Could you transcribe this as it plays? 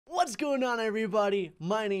What's going on, everybody?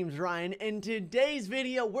 My name's Ryan. In today's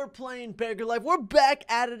video, we're playing Beggar Life. We're back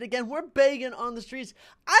at it again. We're begging on the streets.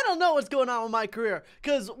 I don't know what's going on with my career,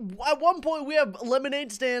 because at one point we have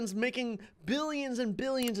lemonade stands making billions and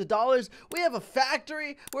billions of dollars. We have a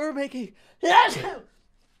factory where we're making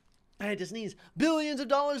I had to sneeze, billions of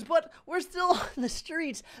dollars, but we're still on the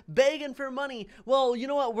streets begging for money. Well, you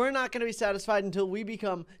know what? We're not going to be satisfied until we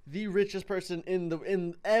become the richest person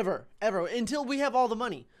ever, until we have all the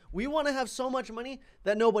money. We want to have so much money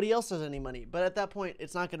that nobody else has any money. But at that point,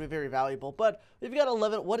 it's not going to be very valuable. But we've got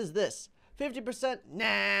 11, what is this? 50%?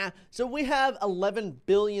 Nah. So we have $11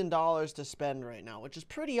 billion to spend right now, which is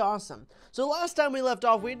pretty awesome. So last time we left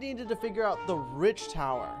off, we needed to figure out the rich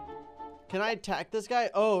tower. Can I attack this guy?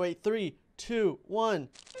 Oh, wait, 3, 2, 1,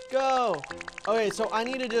 go. Okay, so I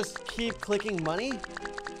need to just keep clicking money.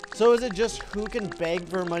 So is it just who can beg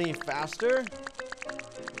for money faster?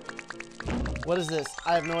 What is this?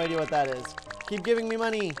 I have no idea what that is. Keep giving me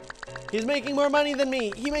money. He's making more money than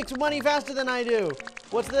me. He makes money faster than I do.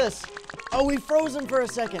 What's this? Oh, we froze him for a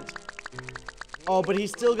second. Oh, but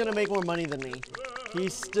he's still gonna make more money than me.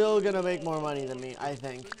 He's still gonna make more money than me, I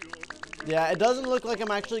think. Yeah, it doesn't look like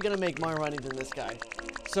I'm actually going to make more money than this guy.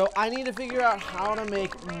 So I need to figure out how to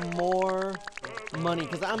make more money,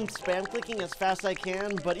 because I'm spam clicking as fast as I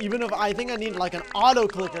can. But even if I think I need like an auto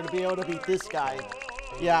clicker to be able to beat this guy.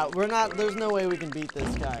 Yeah, there's no way we can beat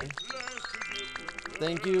this guy.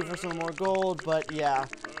 Thank you for some more gold, but yeah.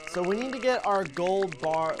 So we need to get our gold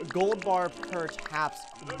bar per taps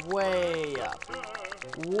way up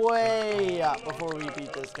before we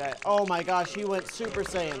beat this guy. Oh my gosh, he went Super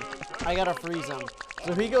Saiyan. I gotta freeze him.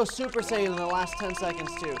 So he goes Super Saiyan in the last 10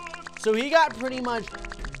 seconds too. So he got pretty much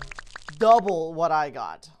double what I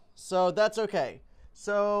got. So that's okay.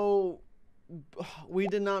 So we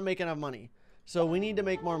did not make enough money. So we need to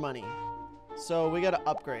make more money. So we gotta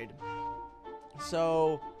upgrade.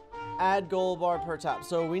 So add gold bar per tap.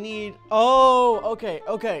 So we need, okay.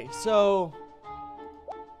 So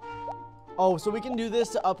we can do this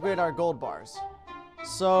to upgrade our gold bars.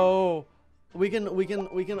 So we can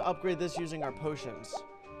upgrade this using our potions.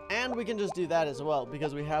 And we can just do that as well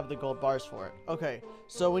because we have the gold bars for it. Okay,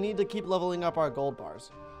 so we need to keep leveling up our gold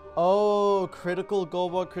bars. Oh, critical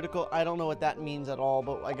gold bar, critical. I don't know what that means at all,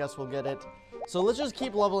 but I guess we'll get it. So let's just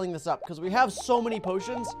keep leveling this up because we have so many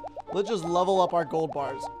potions. Let's just level up our gold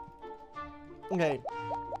bars. Okay.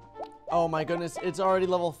 Oh my goodness, it's already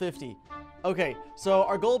level 50. Okay, so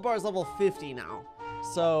our gold bar is level 50 now.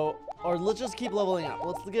 So, or let's just keep leveling up.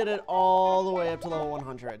 Let's get it all the way up to level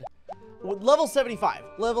 100. Level 75.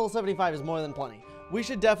 Level 75 is more than plenty. We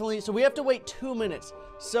should definitely, so we have to wait 2 minutes.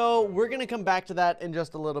 So we're going to come back to that in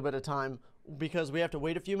just a little bit of time because we have to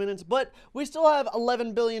wait a few minutes. But we still have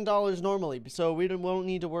 $11 billion normally, so we won't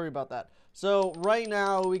need to worry about that. So right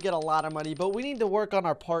now we get a lot of money, but we need to work on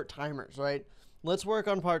our part-timers, right? Let's work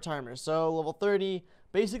on part-timers. So level 30.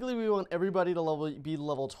 Basically, we want everybody to be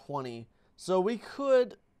level 20. So we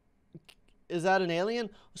could... Is that an alien?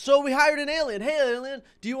 So we hired an alien. Hey, alien,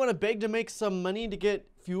 do you want to beg to make some money to get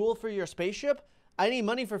fuel for your spaceship? I need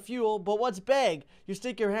money for fuel, but what's beg? You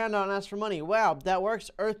stick your hand out and ask for money. Wow, that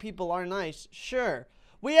works. Earth people are nice. Sure.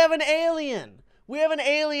 We have an alien. We have an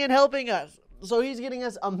alien helping us. So he's getting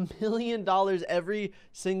us $1 million every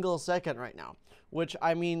single second right now. Which,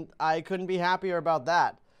 I mean, I couldn't be happier about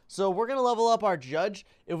that. So we're going to level up our judge.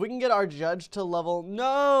 If we can get our judge to level...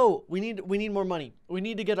 No! We need more money. We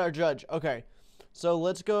need to get our judge. Okay. So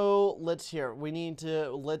let's go... Let's do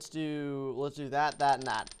that, and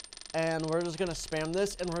that. And we're just going to spam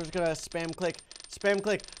this, and we're just going to spam click. Spam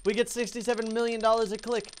click. We get $67 million a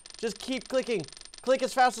click. Just keep clicking. Click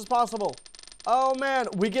as fast as possible. Oh, man.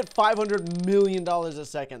 We get $500 million a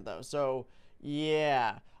second, though. So,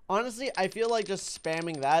 yeah. Honestly, I feel like just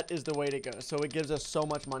spamming that is the way to go. So it gives us so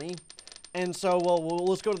much money. And so,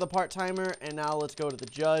 let's go to the part-timer, and now let's go to the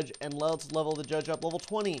judge, and let's level the judge up level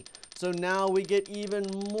 20. So now we get even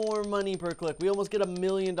more money per click. We almost get $1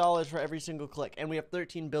 million for every single click, and we have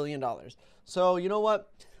 $13 billion. So, you know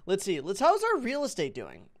what? Let's see. How's our real estate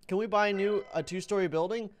doing? Can we buy a two-story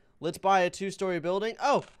building? Let's buy a two-story building.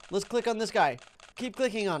 Oh, let's click on this guy. Keep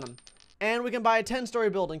clicking on him. And we can buy a 10-story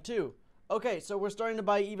building, too. Okay, so we're starting to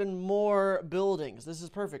buy even more buildings. This is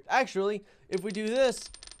perfect. Actually, if we do this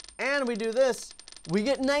and we do this, we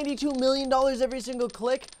get $92 million every single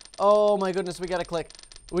click. Oh my goodness, we gotta click.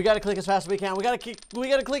 We gotta click as fast as we can. We gotta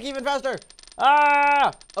click even faster.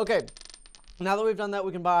 Ah! Okay, now that we've done that,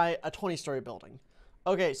 we can buy a 20-story building.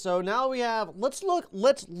 Okay, so now we have, let's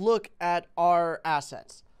look at our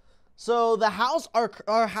assets. So the house,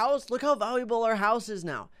 our house, look how valuable our house is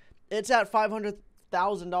now. It's at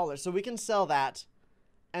 $500,000, so we can sell that.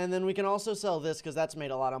 And then we can also sell this because that's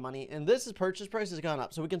made a lot of money. And this is purchase price has gone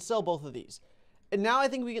up. So we can sell both of these. And now I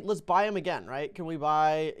think we can, let's buy them again, right? Can we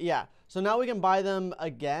buy, yeah. So now we can buy them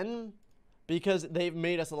again because they've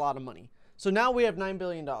made us a lot of money. So now we have $9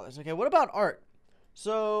 billion. Okay, what about art?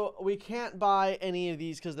 So we can't buy any of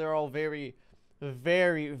these because they're all very,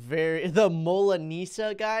 the Mona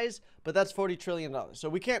Lisa guys, but that's $40 trillion. So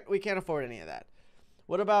we can't afford any of that.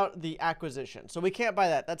 What about the acquisition? So we can't buy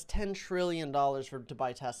that. That's $10 trillion to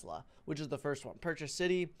buy Tesla, which is the first one. Purchase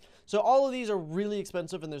city. So all of these are really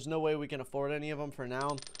expensive, and there's no way we can afford any of them for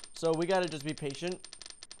now. So we got to just be patient.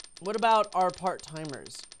 What about our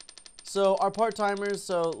part-timers? So our part-timers,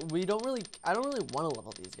 so I don't really want to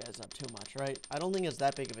level these guys up too much, right? I don't think it's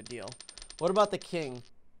that big of a deal. What about the king?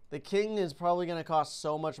 The king is probably going to cost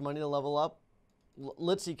so much money to level up.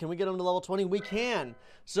 Let's see, can we get him to level 20? We can.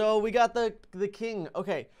 So we got the king.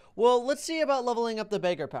 Okay, well, let's see about leveling up the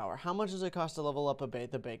beggar power. How much does it cost to level up the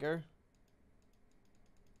beggar?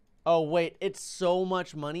 Oh, wait, it's so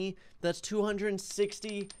much money. That's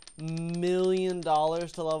 $260 million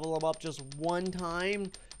to level him up just one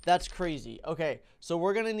time. That's crazy. Okay, so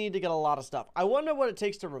we're going to need to get a lot of stuff. I wonder what it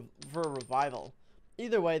takes for a revival.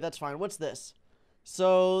 Either way, that's fine. What's this?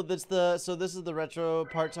 So this is the retro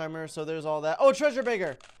part-timer. So there's all that. Oh, treasure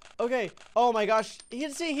beggar. Okay. Oh my gosh.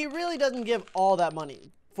 He really doesn't give all that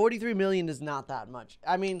money. 43 million is not that much.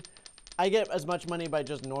 I mean, I get as much money by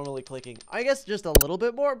just normally clicking. I guess just a little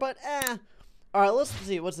bit more, but eh. All right, let's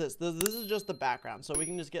see. What's this? This is just the background. So we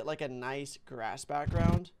can just get like a nice grass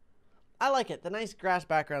background. I like it. The nice grass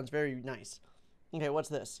background's very nice. Okay, what's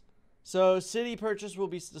this? So city purchase will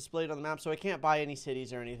be displayed on the map. So I can't buy any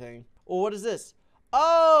cities or anything. Well, what is this?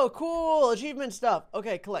 Oh, cool. Achievement stuff.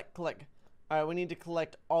 Okay, collect. All right, we need to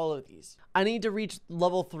collect all of these. I need to reach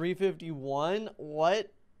level 351.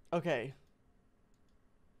 What? Okay.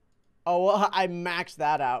 Oh, well, I maxed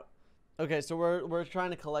that out. Okay, so we're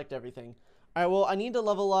trying to collect everything. All right, well, I need to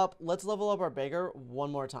level up. Let's level up our beggar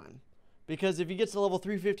one more time. Because if he gets to level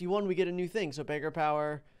 351, we get a new thing. So beggar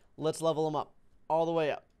power, let's level him up. All the way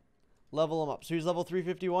up. Level him up. So he's level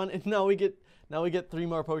 351, and now we get 3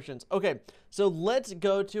 more potions. Okay, so let's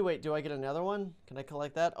go to, wait, do I get another one? Can I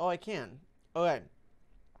collect that? Oh, I can. Okay.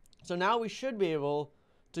 So now we should be able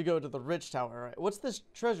to go to the rich tower, right? What's this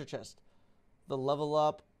treasure chest? The level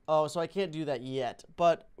up. Oh, so I can't do that yet.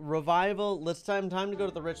 But revival, time to go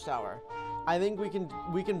to the rich tower. I think we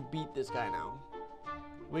can beat this guy now.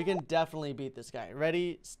 We can definitely beat this guy.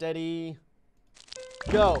 Ready, steady,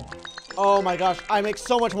 go. Oh my gosh, I make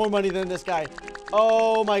so much more money than this guy.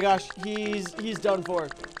 Oh my gosh, he's done for.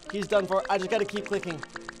 He's done for. I just gotta keep clicking.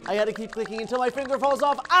 I gotta keep clicking until my finger falls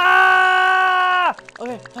off. Ah!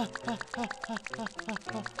 Okay.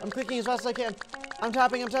 I'm clicking as fast as I can. I'm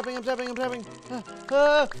tapping. I'm clicking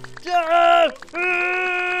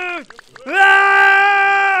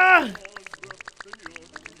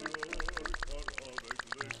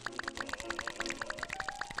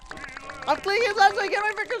as fast as I can.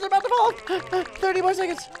 My finger's about to fall. 30 more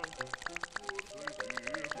seconds.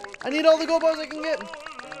 I need all the gold bars I can get.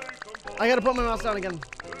 I gotta put my mouse down again.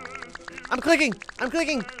 I'm clicking.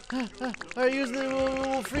 Alright,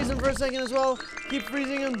 we'll freeze him for a second as well. Keep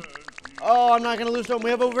freezing him. Oh, I'm not gonna lose to him.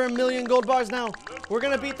 We have over 1 million gold bars now. We're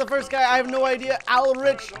gonna beat the first guy. I have no idea.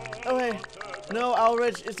 Alrich. Okay. No,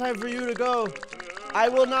 Alrich, it's time for you to go. I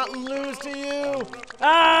will not lose to you.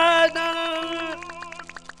 Ah, no.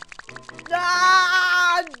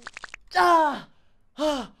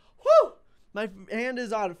 Whew! My hand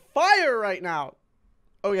is on fire right now.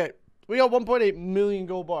 Okay, we got 1.8 million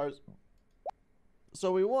gold bars.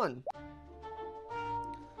 So we won.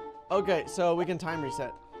 Okay, so we can time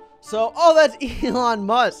reset. So, oh, that's Elon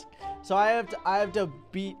Musk. So I have to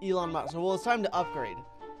beat Elon Musk. So, well, it's time to upgrade.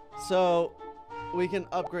 So we can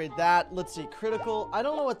upgrade that. Let's see, critical. I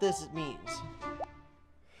don't know what this means.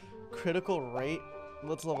 Critical rate.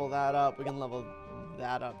 Let's level that up. We can level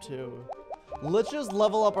that up too. Let's just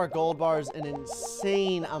level up our gold bars an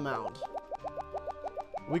insane amount.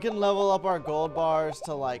 We can level up our gold bars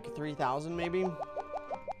to like 3,000 maybe.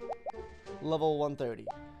 Level 130.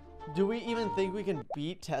 Do we even think we can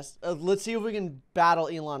beat let's see if we can battle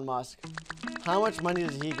Elon Musk. How much money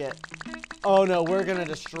does he get? Oh no, we're gonna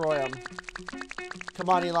destroy him. Come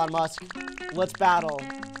on, Elon Musk. Let's battle.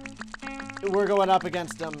 We're going up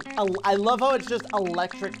against him. I love how it's just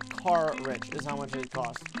electric car rich is how much it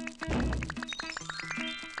costs.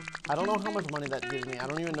 I don't know how much money that gives me. I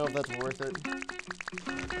don't even know if that's worth it.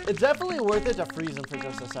 It's definitely worth it to freeze him for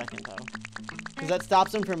just a second, though. Because that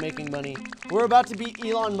stops him from making money. We're about to beat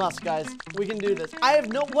Elon Musk, guys. We can do this.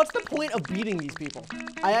 What's the point of beating these people?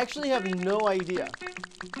 I actually have no idea.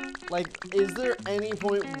 Like, is there any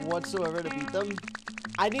point whatsoever to beat them?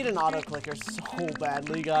 I need an auto clicker so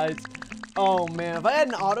badly, guys. Oh man, if I had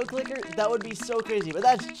an auto clicker, that would be so crazy, but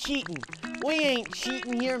that's cheating. We ain't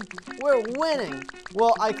cheating here, we're winning.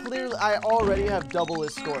 Well, I already have double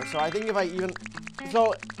his score, so I think if I even,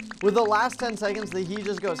 so with the last 10 seconds, he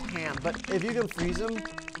just goes ham, but if you can freeze him,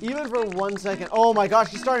 even for 1 second, oh my gosh,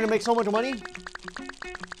 he's starting to make so much money.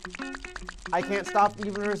 I can't stop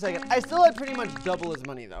even for a second. I still had pretty much double his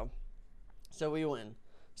money though, so we win.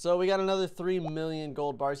 So we got another 3 million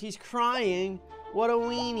gold bars. He's crying, what a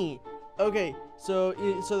weenie. Okay, so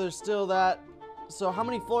there's still that. So how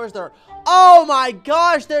many floors there are? Oh my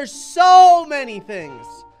gosh, there's so many things.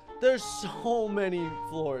 There's so many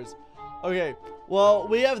floors. Okay, well,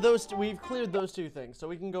 we have those, we've cleared those 2 things. So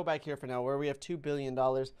we can go back here for now where we have $2 billion.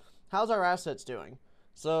 How's our assets doing?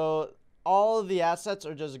 So all of the assets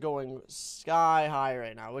are just going sky high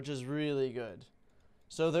right now, which is really good.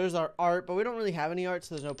 So there's our art, but we don't really have any art,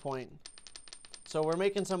 so there's no point. So we're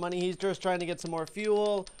making some money. He's just trying to get some more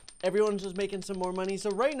fuel. Everyone's just making some more money.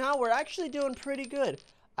 So right now, we're actually doing pretty good.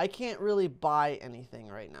 I can't really buy anything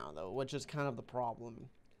right now, though, which is kind of the problem.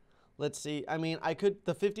 Let's see. I mean, I could,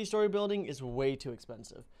 the 50-story building is way too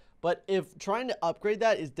expensive. But if trying to upgrade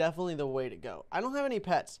that is definitely the way to go. I don't have any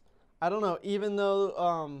pets. I don't know, even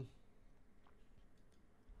though,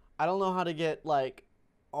 I don't know how to get, like,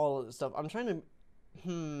 all of this stuff. I'm trying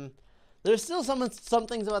to, there's still some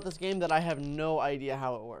things about this game that I have no idea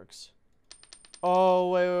how it works. Oh,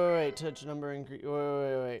 wait. Touch number increase.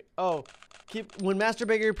 Wait. Oh, when Master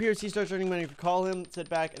Beggar appears, he starts earning money. If you call him, sit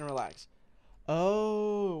back and relax.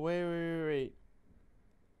 Oh, wait.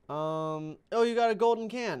 Oh, you got a golden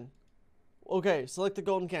can. Okay, select the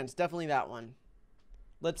golden can. It's definitely that one.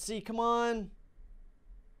 Let's see. Come on.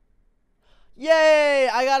 Yay!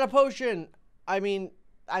 I got a potion. I mean,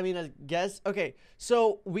 I guess. Okay,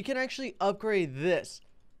 so we can actually upgrade this.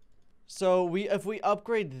 So if we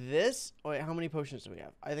upgrade this, wait, how many potions do we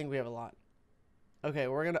have? I think we have a lot. Okay,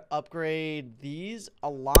 we're gonna upgrade these a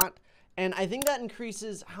lot, and I think that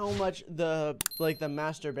increases how much the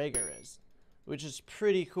Master Beggar is, which is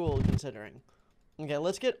pretty cool considering. Okay,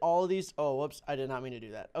 let's get all of these. Oh, whoops, I did not mean to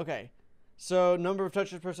do that. Okay, so number of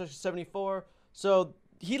touches per session 74. So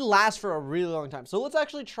he lasts for a really long time. So let's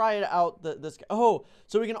actually try it out. This guy. Oh,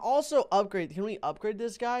 so we can also upgrade. Can we upgrade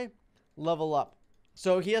this guy? Level up.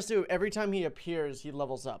 So he has to, every time he appears, he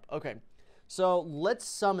levels up. Okay, so let's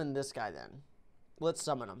summon this guy then. Let's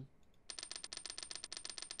summon him.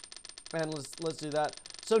 And let's do that.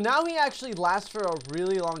 So now he actually lasts for a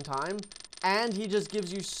really long time, and he just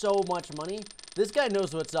gives you so much money. This guy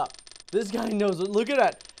knows what's up. This guy knows. Look at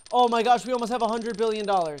that. Oh my gosh, we almost have $100 billion.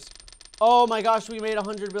 Oh my gosh, we made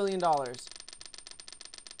 $100 billion.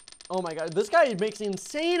 Oh my god, this guy makes an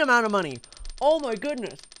insane amount of money. Oh my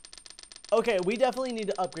goodness. Okay, we definitely need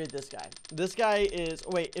to upgrade this guy. This guy is,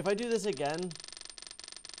 wait, if I do this again,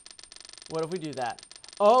 what if we do that?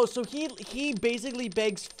 Oh, so he basically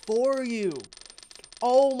begs for you.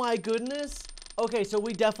 Oh my goodness. Okay, so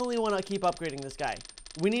we definitely want to keep upgrading this guy.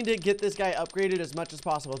 We need to get this guy upgraded as much as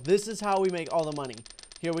possible. This is how we make all the money.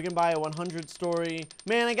 Here, we can buy a 100-story.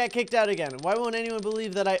 Man, I got kicked out again. Why won't anyone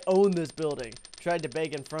believe that I own this building? Tried to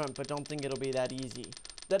beg in front, but don't think it'll be that easy.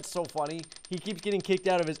 That's so funny. He keeps getting kicked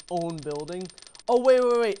out of his own building. Oh,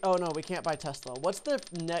 wait. Oh, no, we can't buy Tesla. What's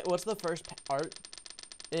the first art?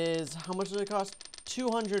 Is, how much does it cost?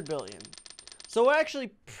 200 billion. So we're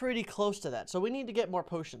actually pretty close to that. So we need to get more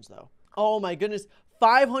potions, though. Oh, my goodness.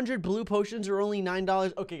 500 blue potions are only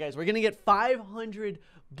 $9. Okay, guys, we're going to get 500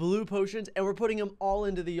 blue potions, and we're putting them all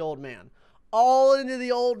into the old man. All into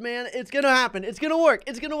the old man. It's going to happen. It's going to work.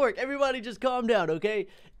 It's going to work. Everybody just calm down, okay?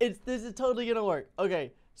 This is totally going to work.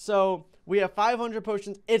 Okay, so we have 500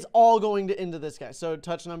 potions. It's all going into this guy. So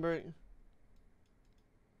touch number.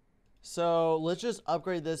 So let's just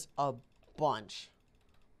upgrade this a bunch.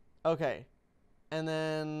 Okay. And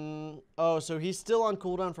then, oh, so he's still on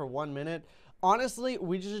cooldown for 1 minute. Honestly,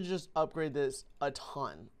 we should just upgrade this a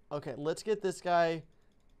ton. Okay, let's get this guy.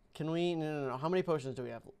 Can we, no. How many potions do we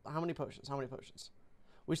have? How many potions?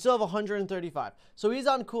 We still have 135. So he's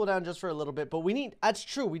on cooldown just for a little bit, but we need, that's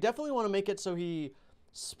true. We definitely want to make it so he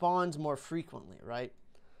spawns more frequently, right?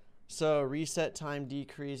 So reset time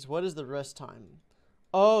decrease. What is the rest time?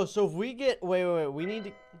 Oh, so if we get, wait, we need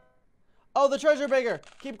to, oh, the treasure beggar.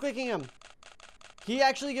 Keep clicking him. He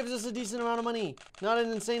actually gives us a decent amount of money. Not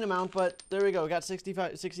an insane amount, but there we go. We got 60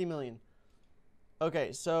 million.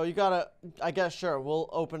 Okay, so you gotta, I guess, sure, we'll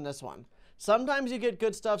open this one. Sometimes you get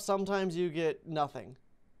good stuff, sometimes you get nothing.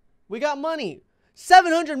 We got money.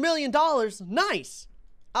 $700 million. Nice.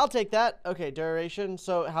 I'll take that. Okay, duration.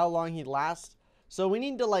 So how long he lasts. So we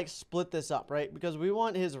need to like split this up, right? Because we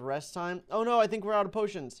want his rest time. Oh no, I think we're out of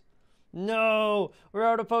potions. No, we're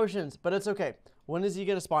out of potions, but it's okay. When is he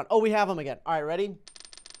gonna spawn? Oh, we have him again. All right, ready?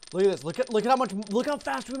 Look at this. Look at how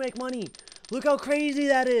fast we make money. Look how crazy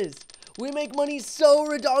that is. We make money so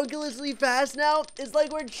ridiculously fast now. It's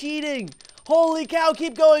like we're cheating. Holy cow,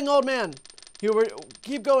 keep going, old man. Here,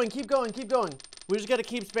 keep going. We just gotta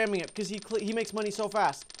keep spamming it because he makes money so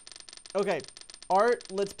fast. Okay, art,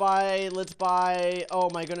 let's buy, oh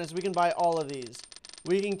my goodness, we can buy all of these.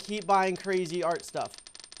 We can keep buying crazy art stuff.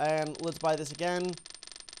 And let's buy this again.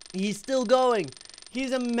 He's still going.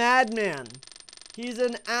 He's a madman. He's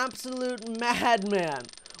an absolute madman.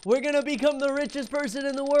 We're gonna become the richest person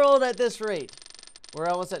in the world at this rate. We're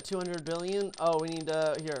almost at 200 billion. Oh, we need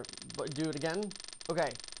to, here, do it again. Okay,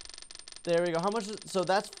 there we go. How much so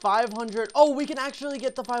that's 500. Oh, we can actually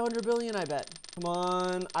get the 500 billion, I bet. Come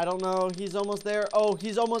on, I don't know. He's almost there. Oh,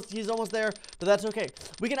 he's almost there, but that's okay.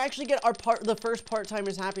 We can actually get the first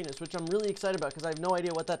part-timer's happiness, which I'm really excited about because I have no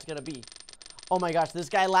idea what that's gonna be. Oh my gosh, this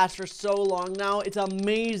guy lasts for so long now. It's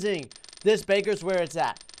amazing. This baker's where it's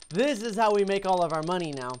at. This is how we make all of our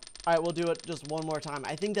money now. All right, we'll do it just one more time.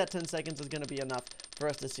 I think that 10 seconds is going to be enough for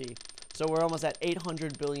us to see. So we're almost at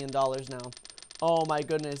 $800 billion now. Oh my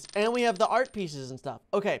goodness. And we have the art pieces and stuff.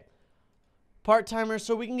 Okay. Part-timer,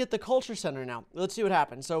 so we can get the culture center now. Let's see what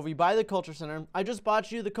happens. So if we buy the culture center, I just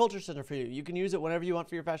bought you the culture center for you. You can use it whenever you want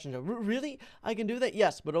for your fashion show. Really? I can do that?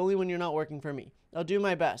 Yes, but only when you're not working for me. I'll do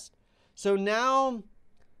my best. So now,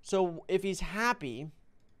 so if he's happy,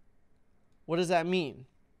 what does that mean?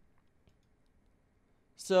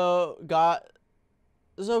 So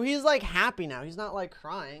he's like happy now. He's not like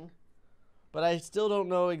crying, but I still don't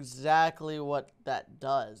know exactly what that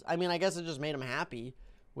does. I mean, I guess it just made him happy,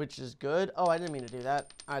 which is good. Oh, I didn't mean to do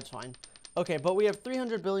that. That's fine. Okay, but we have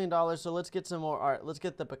 $300 billion, so let's get some more art. Let's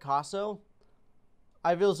get the Picasso.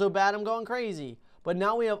 I feel so bad. I'm going crazy. But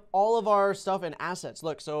now we have all of our stuff and assets.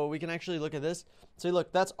 Look, so we can actually look at this. So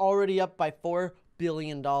look, that's already up by $4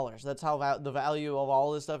 billion. That's how the value of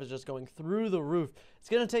all this stuff is just going through the roof. It's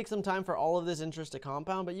going to take some time for all of this interest to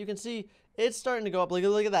compound, but you can see it's starting to go up. Look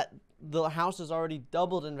at that. The house has already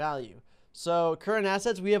doubled in value. So current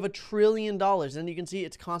assets, we have $1 trillion, and you can see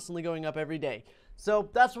it's constantly going up every day. So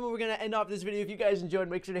that's where we're going to end off this video. If you guys enjoyed,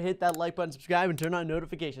 make sure to hit that like button, subscribe, and turn on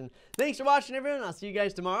notifications. Thanks for watching, everyone. I'll see you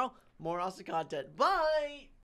guys tomorrow. More awesome content. Bye!